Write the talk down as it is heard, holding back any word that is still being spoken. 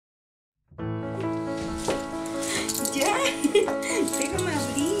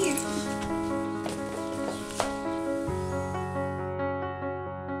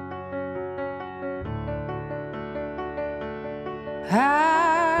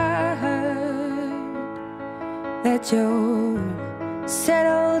that you're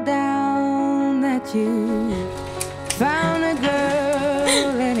settled down, that you found a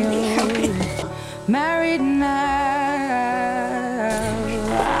girl and you're married now.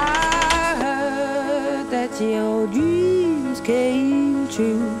 I heard that your dreams came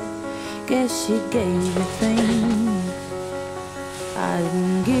true. Guess she gave you things I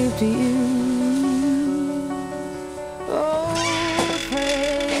didn't give to you. Oh,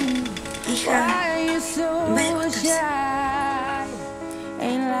 friend, why are you so shy?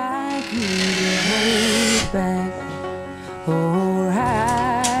 Ain't like you to hold back or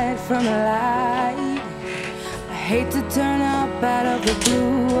hide from the light. I hate to turn up out of the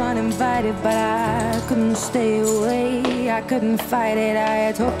blue uninvited, but I couldn't stay away, I couldn't fight it. I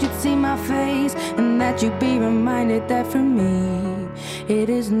had hoped you'd see my face and that you'd be reminded that for me it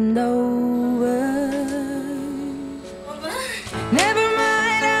isn't over. Never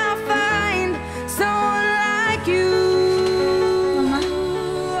mind, I'll find someone like you. Mamá,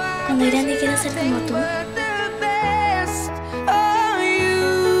 cuando Irene quiera ser como tú.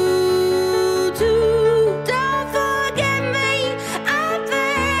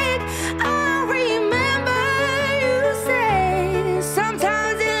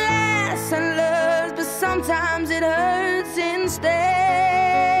 Sometimes it hurts instead.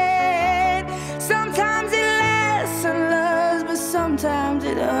 Sometimes it lasts and loves, but sometimes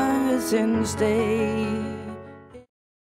it hurts instead.